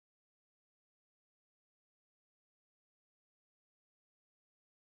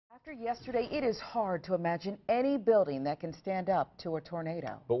After yesterday, it is hard to imagine any building that can stand up to a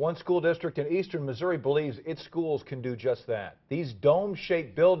tornado. But one school district in eastern Missouri believes its schools can do just that. These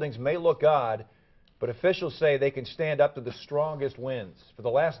dome-shaped buildings may look odd, but officials say they can stand up to the strongest winds. For the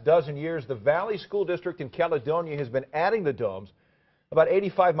last dozen years, the Valley School District in Caledonia has been adding the domes about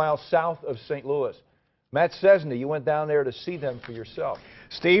 85 miles south of St. Louis. Matt Cesney, you went down there to see them for yourself.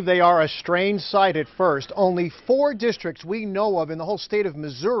 Steve, they are a strange sight at first. Only 4 districts we know of in the whole state of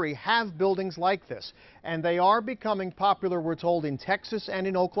Missouri have buildings like this. And they are becoming popular, we're told, in Texas and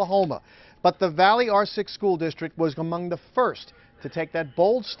in Oklahoma. But the Valley R6 School District was among the first to take that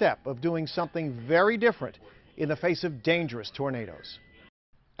bold step of doing something very different in the face of dangerous tornadoes.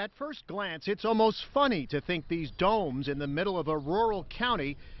 At first glance, it's almost funny to think these domes in the middle of a rural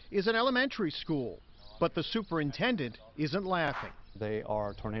county is an elementary school. But the superintendent isn't laughing. They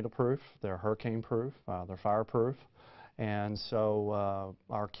are tornado-proof, they're hurricane-proof, they're fire-proof, and so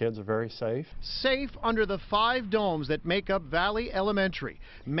our kids are very safe. Safe under the 5 domes that make up Valley Elementary,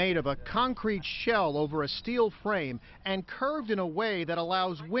 made of a concrete shell over a steel frame and curved in a way that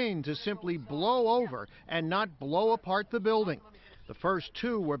allows wind to simply blow over and not blow apart the building. The first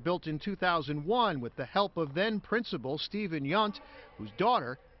 2 were built in 2001 with the help of then-principal Stephen Yunt, whose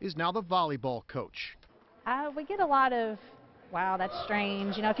daughter is now the volleyball coach. We get a lot of, wow, that's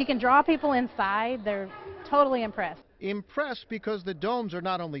strange. You know, if you can draw people inside, they're totally impressed. Impressed because the domes are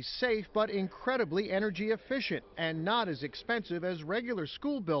not only safe, but incredibly energy efficient and not as expensive as regular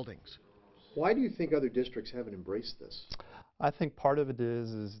school buildings. Why do you think other districts haven't embraced this? I think part of it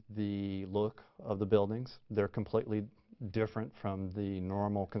is the look of the buildings. They're completely different from the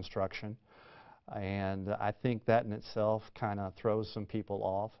normal construction. And I think that in itself kind of throws some people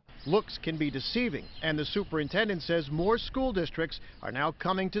off. Looks can be deceiving, and the superintendent says more school districts are now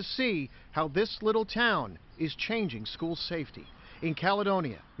coming to see how this little town is changing school safety. In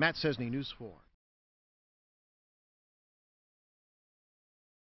Caledonia, Matt Cesney, News 4.